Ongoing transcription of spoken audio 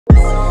What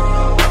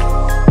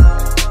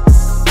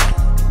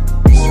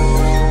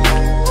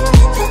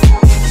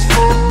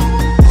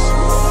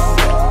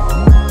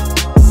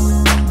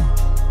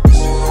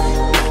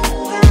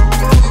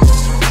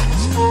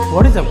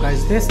is up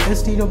guys, this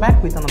is Tito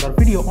back with another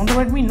video on the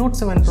Redmi Note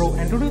 7 Pro,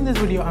 and today in this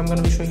video I'm going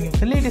to be showing you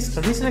the latest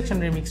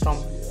ResurrectionRemix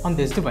ROM on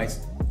this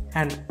device.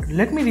 And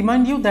let me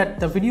remind you that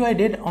the video I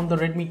did on the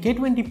Redmi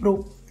K20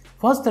 Pro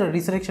was the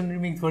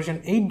ResurrectionRemix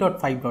version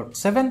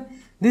 8.5.7,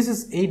 this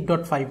is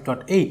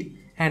 8.5.8,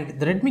 and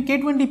the Redmi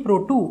K20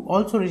 Pro 2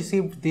 also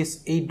received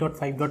this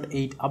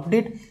 8.5.8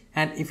 update.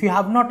 And if you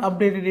have not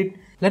updated it,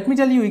 let me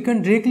tell you, you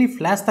can directly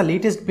flash the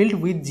latest build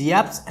with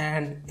GApps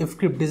and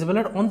fscript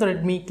disabled on the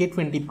Redmi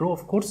K20 Pro,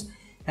 of course,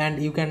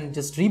 and you can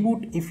just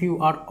reboot. If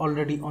you are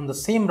already on the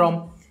same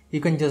ROM,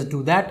 you can just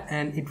do that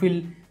and it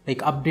will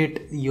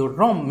update your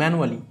ROM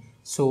manually.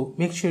 So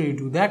make sure you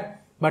do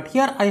that. But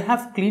here I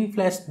have clean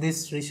flashed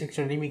this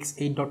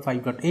ResurrectionRemix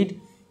 8.5.8,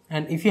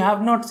 and if you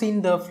have not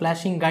seen the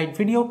flashing guide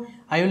video,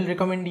 I will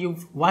recommend you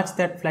watch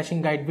that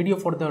flashing guide video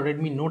for the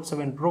Redmi Note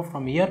 7 Pro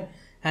from here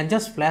and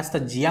just flash the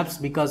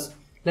GApps, because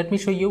let me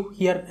show you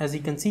here. As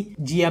you can see,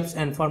 GApps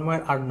and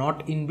firmware are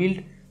not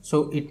inbuilt,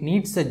 so it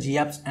needs the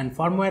GApps and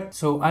firmware.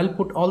 So I'll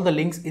put all the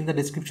links in the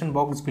description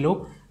box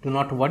below, do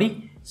not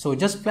worry. So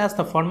just flash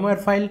the firmware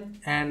file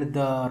and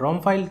the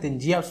ROM file, then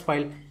GApps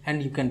file,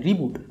 and you can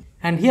reboot.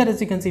 And here as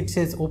you can see, it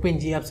says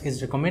OpenGApps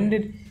is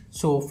recommended.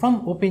 So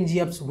from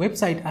OpenGApps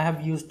website, I have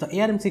used the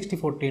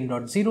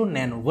ARM6410.0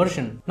 Nano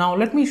version. Now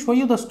let me show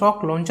you the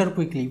stock launcher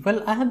quickly.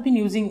 Well, I have been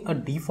using a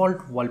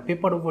default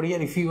wallpaper over here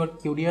if you are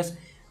curious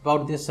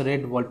about this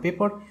red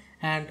wallpaper.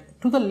 And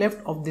to the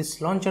left of this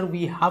launcher,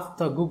 we have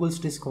the Google's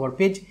Discover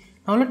page.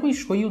 Now let me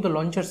show you the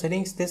launcher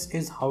settings. This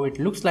is how it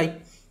looks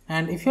like.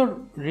 And if you're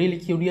really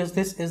curious,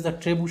 this is the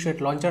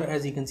trebuchet launcher.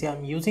 As you can see,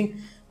 I'm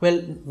using, well,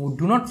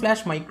 do not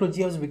flash micro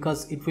GApps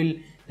because it will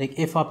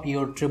F up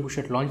your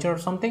trebuchet launcher or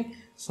something.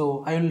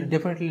 So I will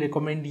definitely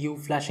recommend you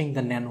flashing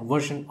the Nano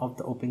version of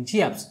the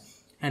OpenGApps.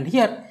 And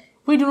here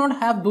we do not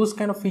have those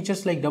kind of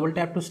features like double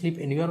tap to sleep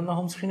anywhere on the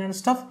home screen and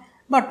stuff,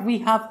 but we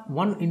have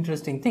one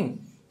interesting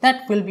thing,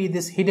 that will be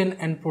this hidden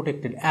and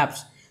protected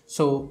apps.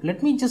 So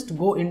let me just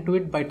go into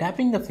it by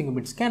tapping the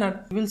fingerprint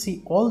scanner. You will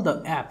see all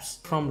the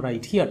apps from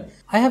right here.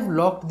 I have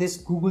locked this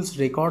Google's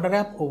Recorder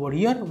app over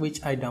here,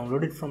 which I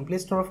downloaded from Play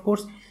Store, of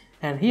course.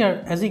 And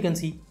here, as you can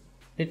see,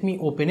 let me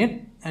open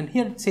it, and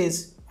here it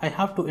says I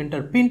have to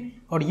enter PIN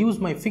or use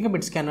my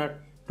fingerprint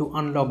scanner to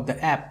unlock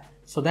the app.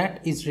 So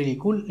that is really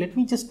cool. Let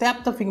me just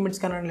tap the fingerprint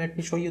scanner and let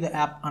me show you the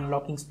app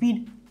unlocking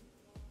speed.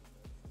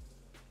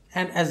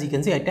 And as you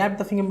can see, I tapped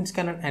the fingerprint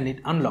scanner and it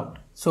unlocked.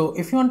 So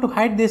if you want to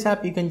hide this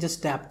app, you can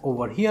just tap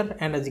over here,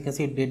 and as you can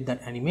see, it did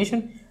that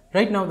animation.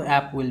 Right now the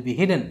app will be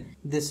hidden.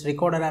 This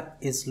Recorder app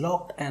is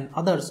locked and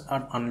others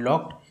are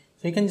unlocked.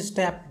 So you can just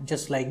tap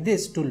just like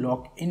this to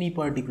lock any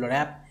particular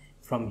app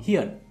from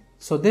here.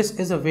 So this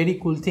is a very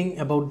cool thing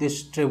about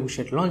this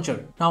trebuchet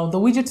launcher. Now the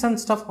widgets and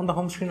stuff on the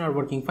home screen are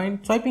working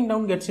fine. Swiping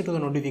down gets you to the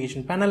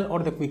notification panel or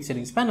the quick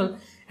settings panel,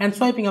 and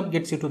swiping up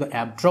gets you to the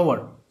app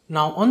drawer.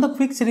 Now on the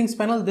quick settings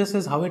panel, this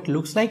is how it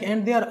looks like,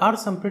 and there are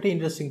some pretty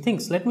interesting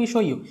things. Let me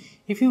show you.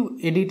 If you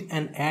edit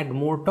and add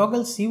more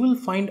toggles, you will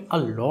find a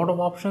lot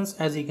of options,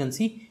 as you can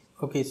see.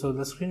 Okay, so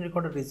the screen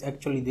recorder is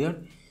actually there.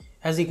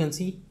 As you can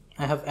see,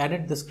 I have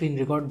added the screen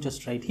record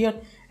just right here,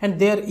 and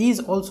there is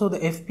also the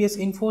FPS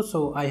info,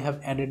 so I have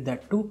added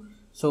that too.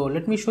 So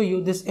let me show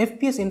you. This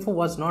FPS info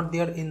was not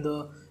there in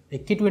the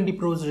K20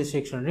 Pro's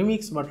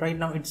ResurrectionRemix, but right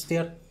now it's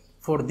there.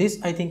 For this,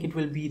 I think it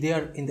will be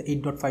there in the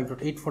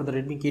 8.5.8 for the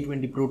Redmi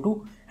K20 Pro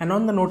 2, and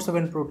on the Note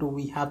 7 Pro 2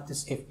 we have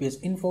this FPS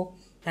info.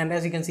 And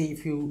as you can see,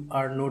 if you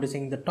are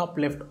noticing the top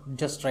left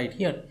just right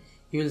here,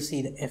 you will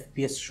see the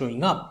FPS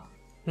showing up.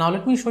 Now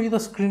let me show you the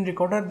screen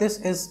recorder. This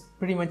is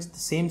pretty much the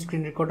same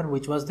screen recorder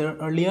which was there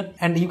earlier,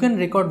 and you can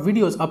record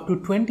videos up to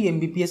 20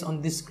 Mbps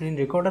on this screen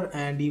recorder,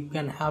 and you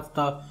can have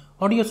the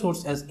audio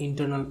source as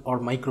internal or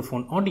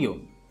microphone audio.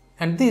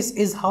 And this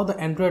is how the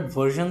Android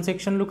version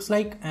section looks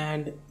like,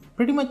 and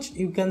pretty much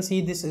you can see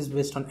this is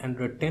based on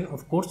Android 10,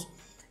 of course.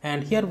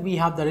 And here we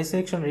have the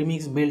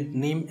ResurrectionRemix build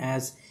name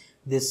as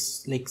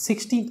this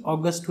 16th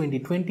August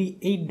 2020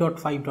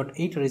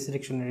 8.5.8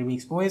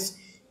 ResurrectionRemix OS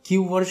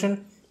Q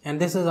version, and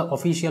this is the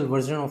official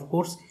version, of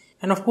course.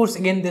 And of course,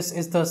 again, this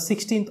is the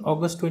 16th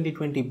August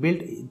 2020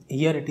 build.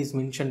 Here it is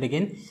mentioned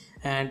again.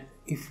 And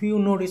if you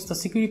notice, the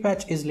security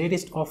patch is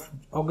latest of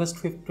August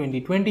 5th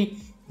 2020.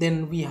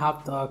 Then we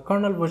have the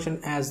kernel version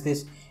as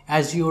this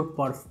Azure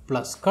Perf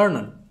Plus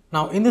kernel.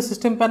 Now in the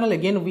system panel,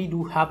 again, we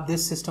do have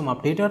this system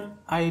updater.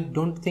 I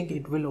don't think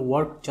it will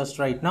work just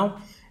right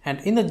now.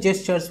 And in the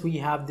gestures, we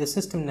have the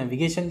system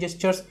navigation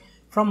gestures,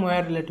 from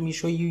where, let me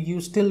show you,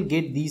 you still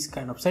get these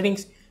kind of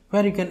settings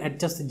where you can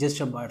adjust the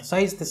gesture bar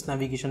size, this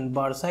navigation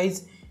bar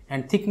size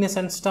and thickness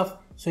and stuff.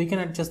 So you can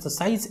adjust the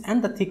size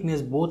and the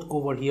thickness both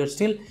over here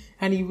still,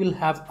 and you will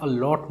have a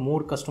lot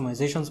more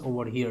customizations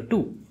over here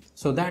too.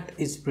 So that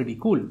is pretty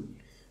cool.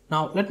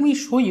 Now let me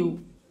show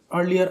you,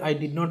 earlier I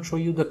did not show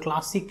you the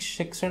classic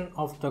section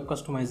of the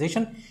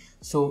customization.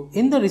 So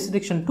in the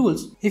resurrection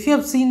tools, if you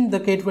have seen the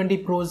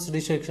K20 Pro's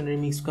Resurrection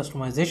Remix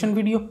customization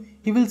video,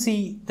 you will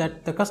see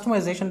that the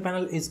customization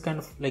panel is kind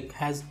of like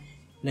has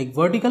like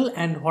vertical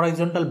and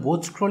horizontal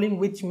both scrolling,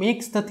 which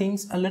makes the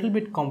things a little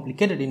bit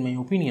complicated in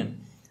my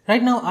opinion.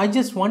 Right now I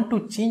just want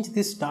to change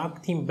this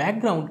dark theme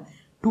background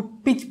to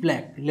pitch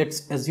black,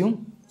 let's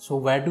assume. So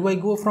where do I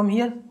go from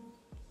here?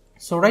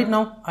 So right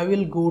now I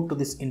will go to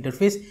this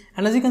interface,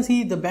 and as you can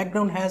see the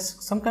background has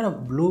some kind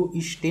of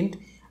bluish tint.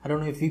 I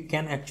don't know if you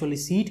can actually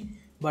see it,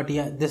 but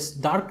yeah, this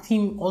dark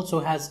theme also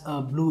has a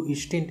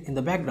bluish tint in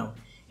the background.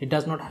 It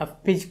does not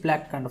have pitch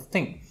black kind of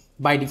thing,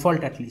 by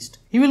default at least.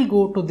 You will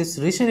go to this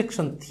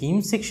resurrection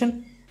theme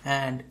section,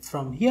 and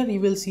from here you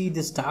will see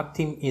this dark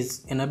theme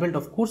is enabled,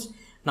 of course.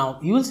 Now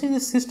you will see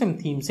the system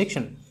theme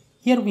section.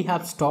 Here we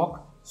have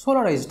stock,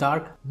 solarized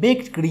dark,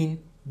 baked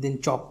green,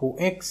 then choco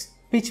X,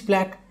 pitch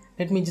black.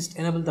 Let me just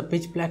enable the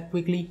pitch black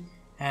quickly,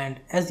 and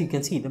as you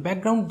can see the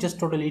background just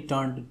totally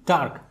turned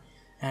dark.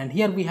 And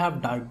here we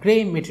have dark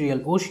gray,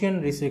 material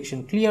ocean,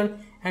 resurrection clear,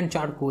 and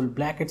charcoal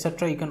black,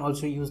 etc. You can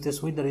also use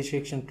this with the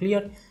resurrection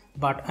clear,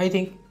 but I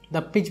think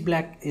the pitch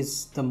black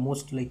is the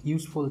most like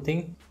useful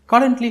thing.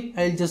 Currently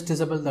I'll just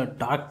disable the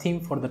dark theme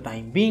for the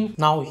time being.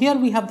 Now here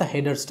we have the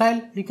header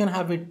style. You can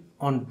have it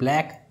on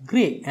black,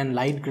 gray, and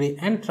light gray,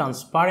 and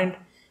transparent.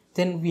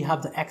 Then we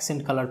have the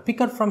accent color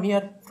picker from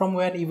here, from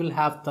where you will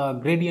have the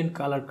gradient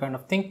color kind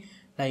of thing,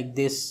 like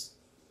this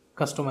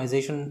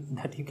customization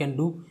that you can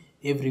do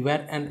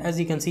everywhere. And as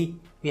you can see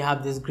we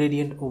have this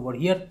gradient over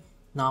here.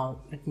 Now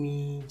let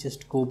me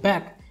just go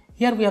back.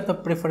 Here we have the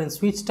preference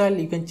switch style.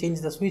 You can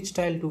change the switch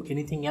style to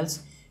anything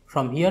else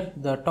from here,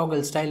 the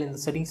toggle style in the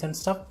settings and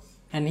stuff.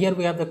 And here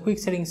we have the quick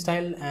setting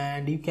style,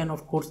 and you can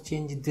of course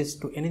change this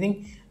to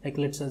anything, like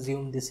let's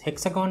assume this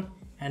hexagon.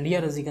 And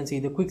here as you can see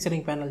the quick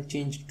setting panel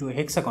changed to a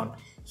hexagon,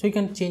 so you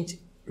can change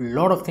a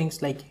lot of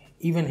things like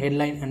even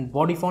headline and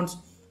body fonts.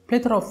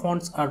 Plethora of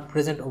fonts are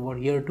present over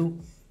here too.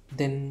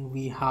 Then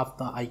we have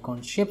the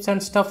icon shapes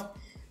and stuff.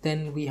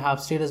 Then we have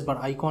status bar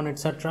icon,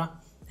 etc.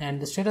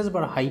 And the status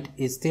bar height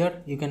is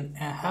there. You can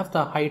have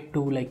the height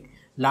to like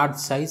large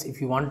size if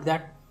you want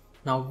that.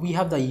 Now we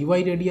have the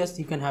UI radius.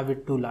 You can have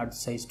it to large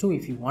size too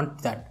if you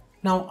want that.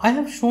 Now I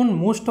have shown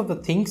most of the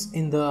things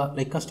in the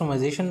like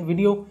customization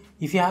video.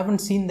 If you haven't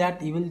seen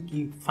that,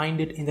 you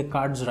find it in the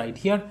cards right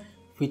here,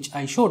 which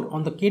I showed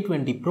on the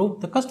K20 Pro.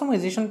 The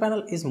customization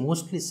panel is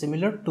mostly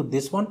similar to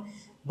this one,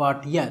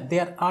 but yeah,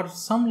 there are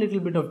some little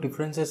bit of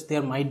differences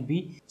there might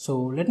be. So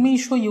let me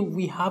show you.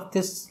 We have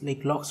this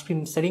like lock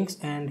screen settings,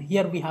 and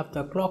here we have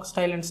the clock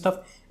style and stuff.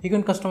 You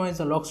can customize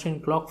the lock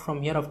screen clock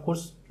from here, of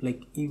course.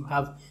 Like you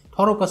have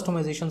thorough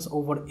customizations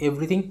over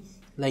everything,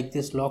 like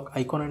this lock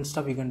icon and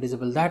stuff. You can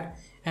disable that.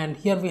 And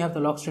here we have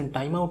the lock screen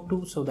timeout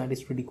too, so that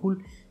is pretty cool.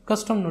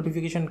 Custom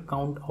notification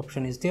count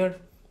option is there.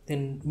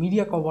 Then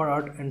media cover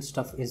art and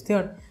stuff is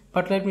there,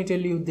 but let me tell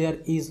you, there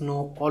is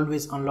no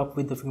always unlock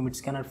with the fingerprint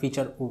scanner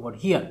feature over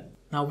here.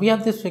 Now we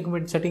have this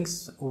fingerprint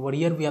settings over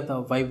here. We have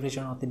the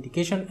vibration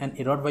authentication and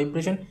error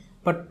vibration,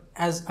 but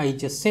as I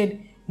just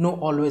said, no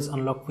always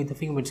unlock with the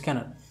fingerprint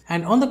scanner.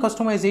 And on the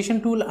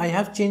customization tool, I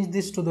have changed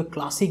this to the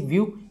classic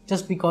view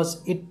just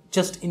because it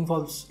just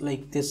involves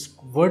like this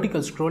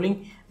vertical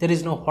scrolling. There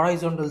is no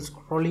horizontal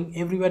scrolling.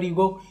 Everywhere you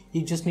go,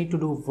 you just need to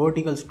do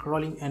vertical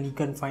scrolling, and you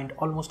can find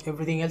almost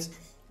everything else.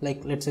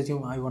 Like let's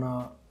assume I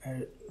wanna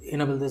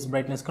enable this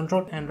brightness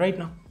control, and right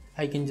now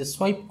I can just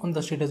swipe on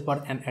the status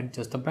bar and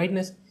adjust the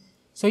brightness.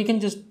 So you can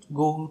just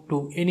go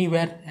to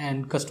anywhere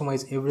and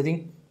customize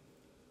everything.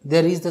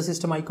 There is the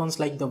system icons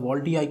like the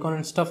VoLTE icon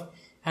and stuff,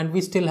 and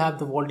we still have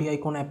the VoLTE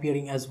icon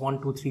appearing as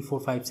 1 2 3 4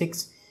 5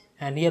 6.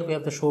 And here we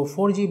have the show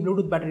 4G,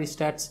 Bluetooth battery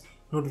stats,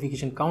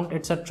 notification count,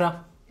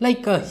 etc.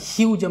 Like a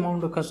huge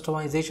amount of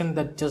customization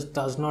that just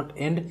does not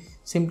end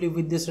simply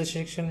with this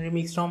Resurrection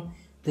Remix ROM.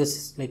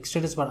 This like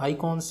status bar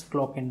icons,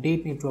 clock and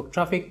date, network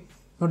traffic,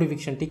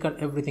 notification ticker,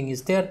 everything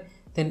is there.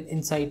 Then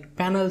inside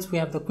panels we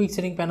have the quick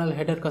setting panel,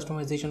 header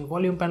customization,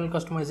 volume panel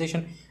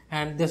customization,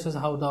 and this is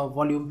how the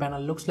volume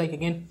panel looks like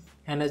again.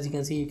 And as you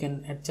can see, you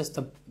can adjust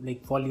the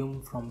like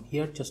volume from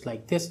here just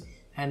like this,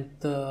 and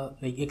the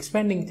like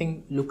expanding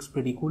thing looks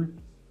pretty cool.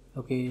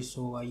 Okay,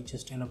 so I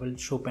just enabled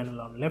show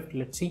panel on left.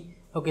 Let's see.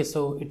 Okay,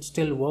 so it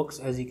still works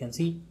as you can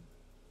see,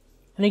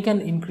 and you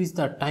can increase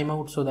the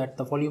timeout so that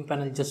the volume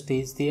panel just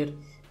stays there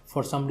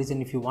for some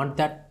reason if you want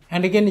that.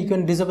 And again, you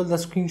can disable the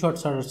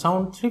screenshot shutter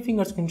sound.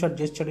 3-finger screenshot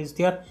gesture is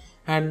there.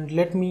 And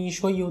let me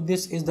show you,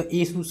 this is the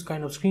ASUS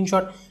kind of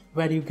screenshot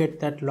where you get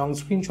that long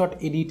screenshot,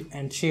 edit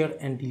and share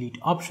and delete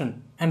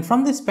option. And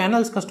from this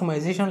panel's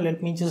customization,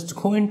 let me just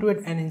go into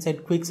it, and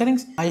inside quick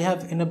settings I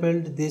have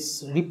enabled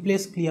this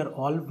replace clear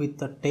all with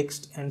the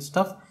text and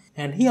stuff,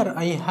 and here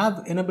I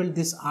have enabled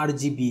this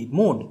RGB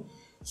mode.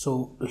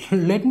 So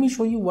let me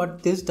show you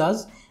what this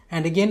does.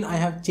 And again, I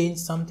have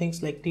changed some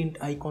things like tint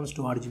icons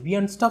to RGB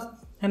and stuff,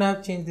 and I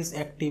have changed this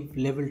active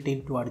level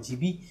tint to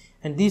RGB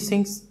and these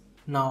things.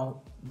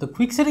 Now the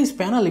quick settings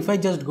panel, if I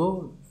just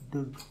go,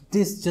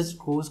 this just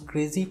goes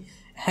crazy.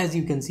 As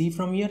you can see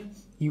from here,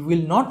 you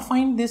will not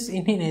find this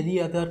in any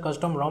other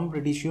custom ROM,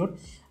 pretty sure.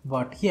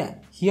 but yeah,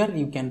 here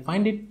you can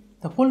find it.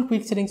 The whole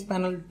quick settings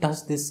panel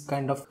does this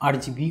kind of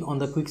RGB on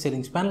the quick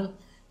settings panel,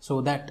 so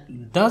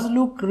that does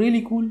look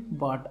really cool,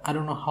 but I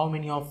don't know how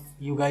many of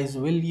you guys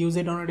will use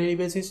it on a daily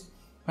basis.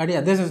 But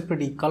yeah, this is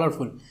pretty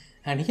colorful.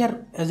 And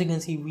here, as you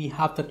can see, we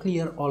have the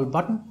clear all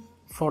button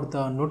for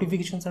the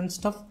notifications and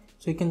stuff.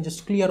 So you can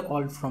just clear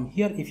all from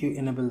here if you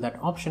enable that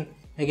option.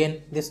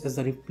 Again, this is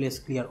the replace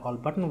clear all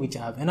button which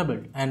I have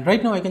enabled. And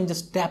right now I can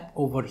just tap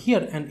over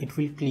here and it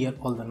will clear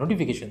all the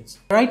notifications.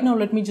 Right now,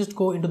 let me just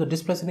go into the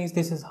display settings.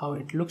 This is how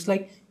it looks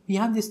like. We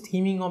have this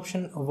theming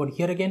option over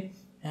here again,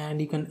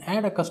 and you can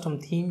add a custom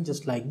theme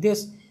just like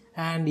this.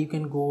 And you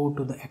can go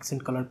to the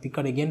accent color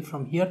picker again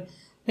from here.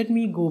 Let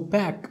me go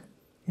back.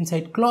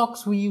 Inside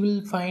clocks, we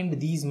will find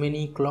these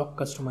many clock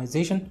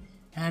customization,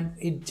 and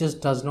it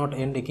just does not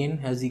end again.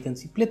 As you can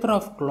see, plethora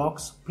of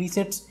clocks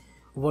presets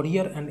over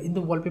here, and in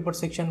the wallpaper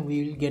section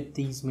we will get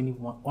these many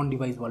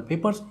on-device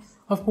wallpapers.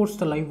 Of course,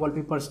 the live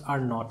wallpapers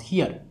are not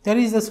here. There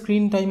is the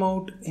screen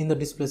timeout in the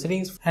display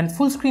settings, and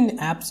full screen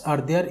apps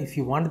are there if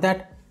you want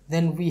that.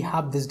 Then we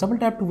have this double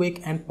tap to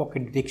wake and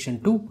pocket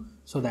detection too,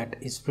 so that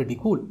is pretty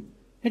cool.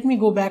 Let me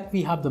go back.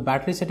 We have the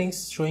battery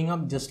settings showing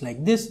up just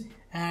like this,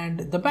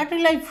 and the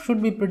battery life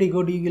should be pretty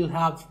good. You will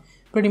have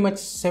pretty much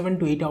 7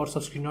 to 8 hours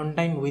of screen on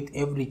time with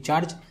every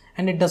charge,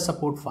 and it does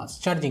support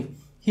fast charging.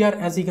 Here,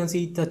 as you can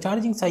see, the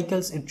charging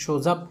cycles, it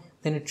shows up,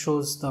 then it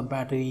shows the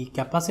battery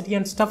capacity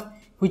and stuff,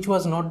 which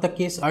was not the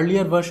case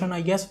earlier version,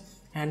 I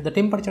guess. And the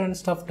temperature and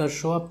stuff does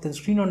show up, then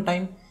screen on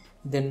time,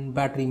 then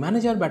battery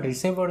manager, battery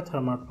saver,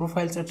 thermal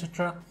profiles,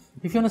 etc.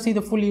 If you want to see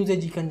the full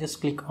usage, you can just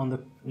click on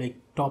the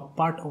top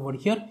part over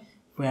here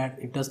where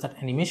it does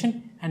that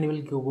animation, and you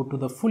will go to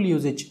the full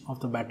usage of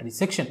the battery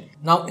section.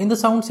 Now in the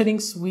sound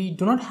settings, we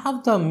do not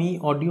have the Mi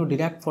audio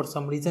direct for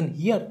some reason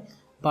here,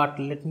 but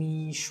let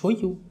me show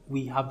you.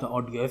 We have the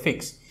audio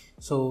effects,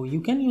 so you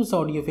can use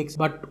audio effects,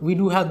 but we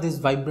do have this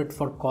vibrate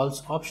for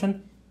calls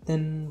option.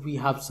 Then we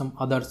have some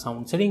other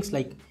sound settings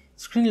like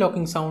screen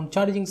locking sound,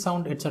 charging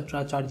sound,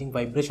 etc., charging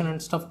vibration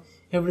and stuff.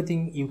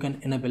 Everything you can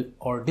enable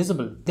or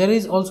disable. There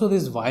is also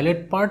this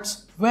violet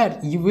parts where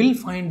you will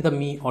find the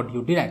Mi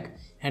audio direct,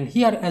 and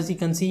here, as you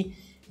can see,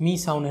 Mi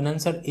sound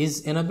enhancer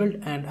is enabled,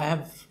 and I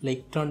have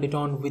turned it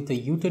on with the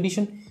youth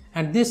edition,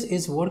 and this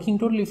is working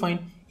totally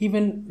fine.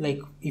 Even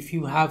if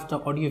you have the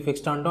audio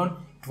effects turned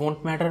on, it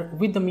won't matter.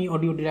 With the Mi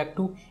audio direct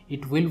 2,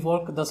 it will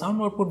work. The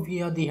sound output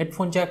via the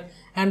headphone jack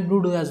and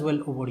Bluetooth as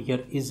well over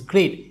here is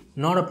great,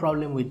 not a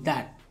problem with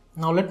that.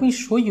 Now let me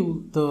show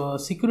you the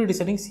security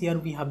settings. Here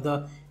we have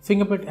the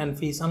fingerprint and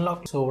face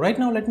unlock. So right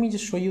now, let me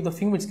just show you the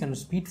fingerprint scanner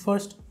speed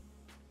first,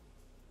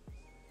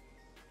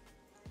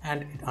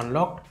 and it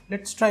unlocked.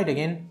 Let's try it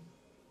again.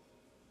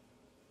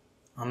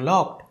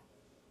 Unlocked.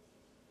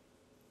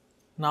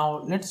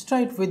 Now let's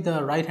try it with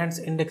the right hand's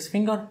index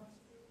finger.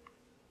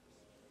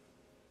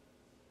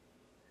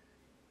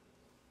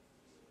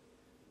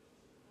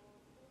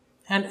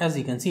 And as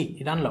you can see,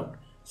 it unlocked.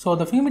 So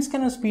the fingerprint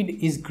scanner speed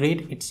is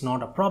great, it's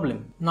not a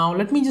problem. Now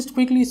let me just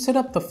quickly set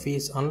up the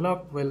face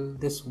unlock. Well,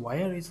 this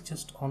wire is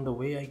just on the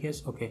way, I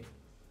guess. Okay.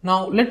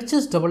 Now let's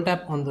just double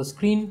tap on the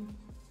screen,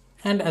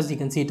 and as you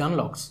can see, it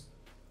unlocks.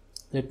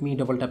 Let me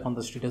double tap on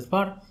the status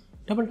bar,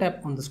 double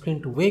tap on the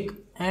screen to wake,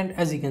 and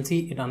as you can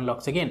see, it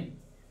unlocks again.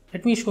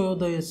 Let me show you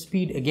the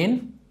speed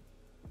again.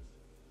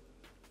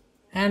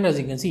 And as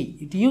you can see,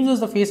 it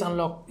uses the face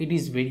unlock. It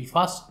is very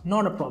fast,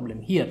 not a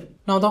problem here.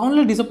 Now the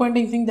only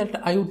disappointing thing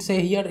that I would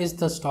say here is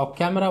the stock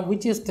camera,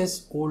 which is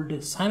this old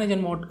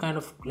cyanogen mode kind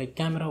of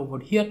camera over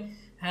here.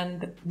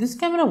 And this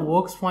camera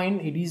works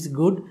fine, it is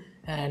good,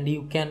 and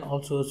you can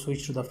also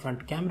switch to the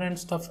front camera and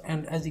stuff.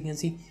 And as you can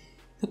see,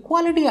 the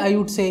quality, I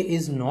would say,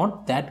 is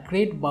not that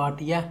great,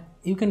 but yeah,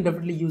 you can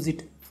definitely use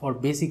it for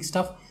basic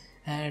stuff.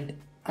 And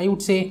I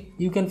would say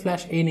you can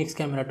flash ANX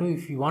camera too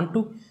if you want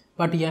to,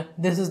 but yeah,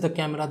 this is the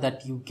camera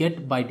that you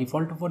get by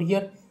default over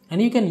here,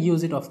 and you can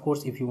use it of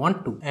course if you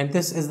want to. And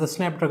this is the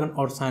Snapdragon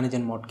or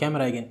Cyanogen mode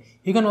camera again.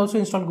 You can also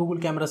install Google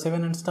Camera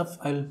 7 and stuff.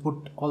 I'll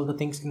put all the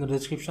things in the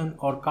description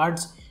or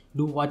cards.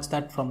 Do watch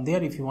that from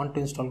there if you want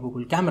to install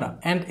Google Camera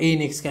and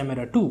ANX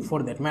camera too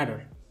for that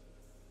matter.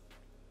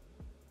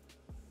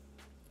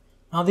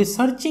 Now the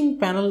searching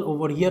panel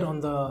over here on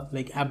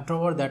the app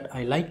drawer that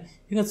I like,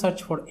 you can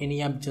search for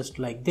any app just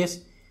like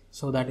this.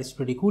 So that is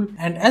pretty cool.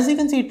 And as you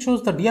can see, it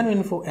shows the DRM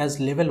Info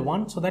as level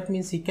 1. So that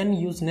means you can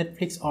use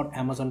Netflix or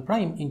Amazon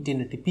Prime in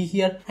 1080p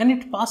here, and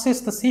it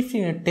passes the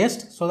safety net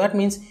test. So that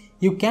means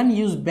you can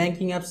use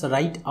banking apps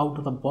right out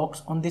of the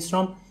box on this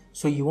ROM.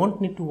 So you won't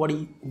need to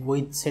worry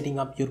with setting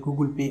up your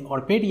Google Pay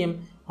or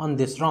Paytm on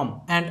this ROM.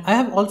 And I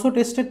have also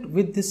tested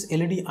with this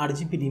LED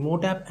RGB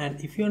remote app,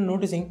 and if you are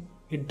noticing,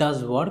 it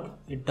does work.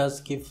 It does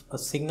give a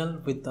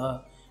signal with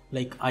the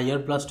IR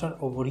blaster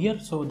over here,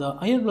 so the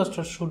IR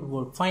blaster should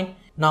work fine.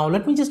 Now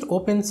let me just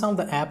open some of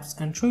the apps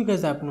and show you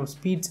guys the app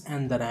speeds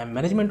and the RAM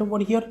management over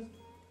here.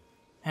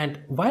 And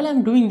while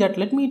I'm doing that,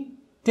 let me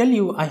tell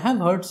you, I have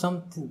heard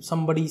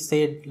somebody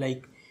said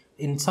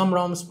in some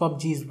ROMs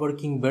PUBG is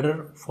working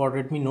better for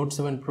Redmi Note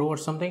 7 Pro or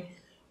something.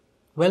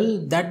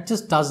 Well, that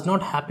just does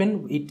not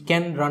happen. It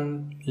can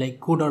run like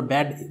good or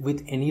bad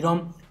with any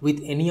ROM, with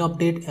any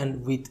update,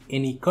 and with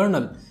any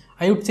kernel.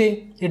 I would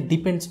say it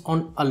depends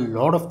on a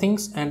lot of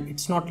things, and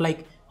it's not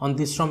like on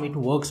this ROM it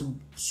works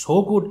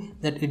so good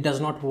that it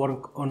does not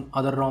work on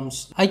other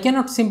ROMs. I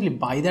cannot simply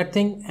buy that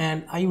thing,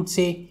 and I would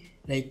say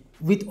like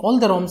with all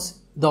the ROMs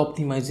the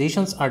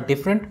optimizations are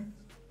different.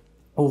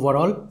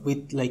 Overall,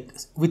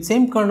 with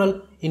same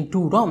kernel in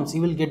two ROMs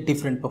you will get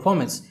different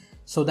performance.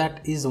 So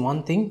that is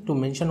one thing to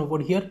mention over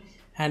here,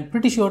 and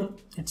pretty sure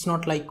it's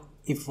not like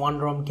if one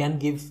ROM can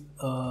give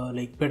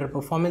like better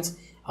performance,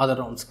 other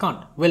ROMs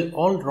can't. Well,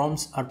 all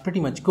ROMs are pretty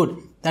much good.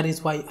 That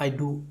is why I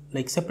do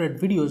like separate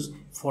videos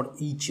for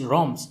each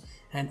ROMs,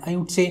 and I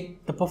would say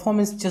the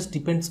performance just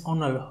depends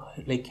on a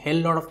like hell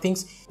lot of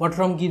things. What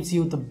ROM gives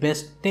you the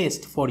best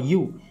taste for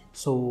you?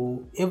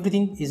 So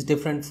everything is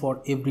different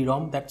for every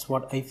ROM. That's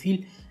what I feel.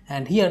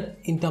 And here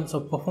in terms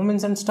of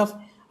performance and stuff,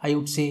 I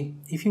would say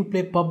if you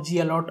play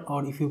PUBG a lot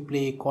or if you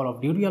play Call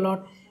of Duty a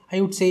lot, I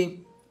would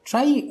say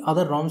try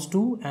other ROMs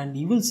too, and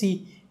you will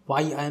see why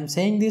I am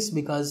saying this,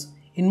 because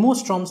in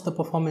most ROMs the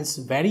performance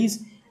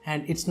varies,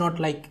 and it's not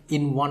like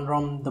in one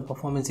ROM the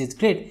performance is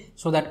great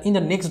so that in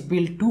the next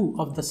build too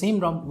of the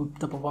same ROM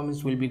the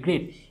performance will be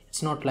great.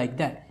 It's not like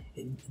that.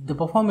 The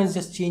performance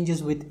just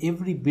changes with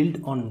every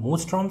build on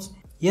most ROMs.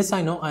 Yes,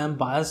 I know I am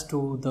biased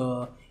to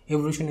the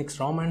Evolution X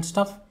ROM and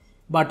stuff,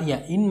 but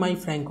yeah, in my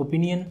frank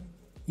opinion,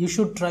 you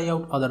should try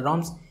out other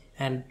ROMs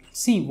and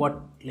see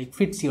what like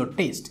fits your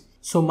taste.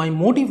 So my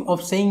motive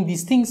of saying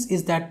these things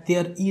is that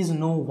there is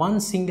no one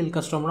single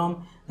custom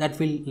ROM that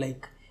will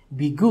like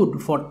be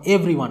good for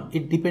everyone.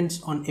 It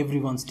depends on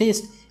everyone's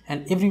taste,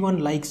 and everyone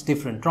likes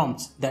different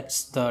ROMs.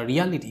 That's the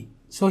reality.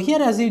 So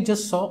here, as you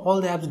just saw,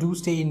 all the apps do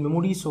stay in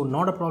memory, so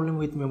not a problem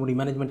with memory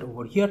management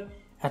over here.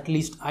 At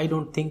least I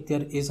don't think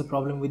there is a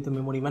problem with the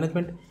memory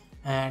management,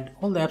 and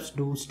all the apps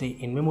do stay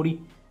in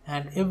memory,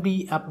 and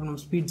every app opening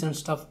speeds and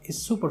stuff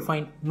is super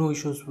fine. No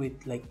issues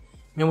with like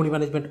memory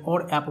management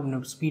or app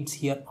opening speeds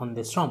here on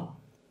this ROM.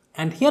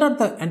 And here are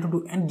the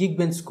Antutu and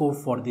Geekbench score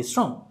for this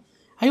ROM.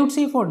 I would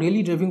say for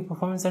daily driving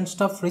performance and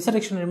stuff,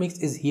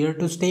 ResurrectionRemix is here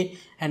to stay,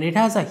 and it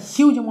has a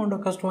huge amount of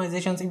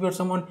customizations. If you're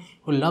someone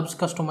who loves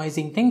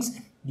customizing things,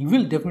 you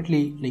will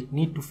definitely like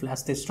need to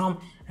flash this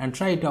ROM and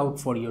try it out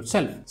for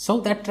yourself.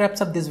 So that wraps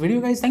up this video,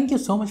 guys. Thank you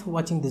so much for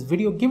watching this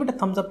video. Give it a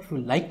thumbs up if you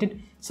liked it.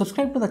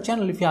 Subscribe to the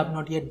channel if you have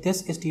not yet.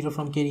 This is Tiro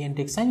from KDN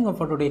Tech signing off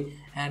for today,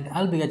 and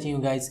I'll be catching you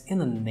guys in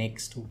the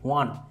next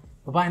one.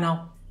 Bye bye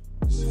now.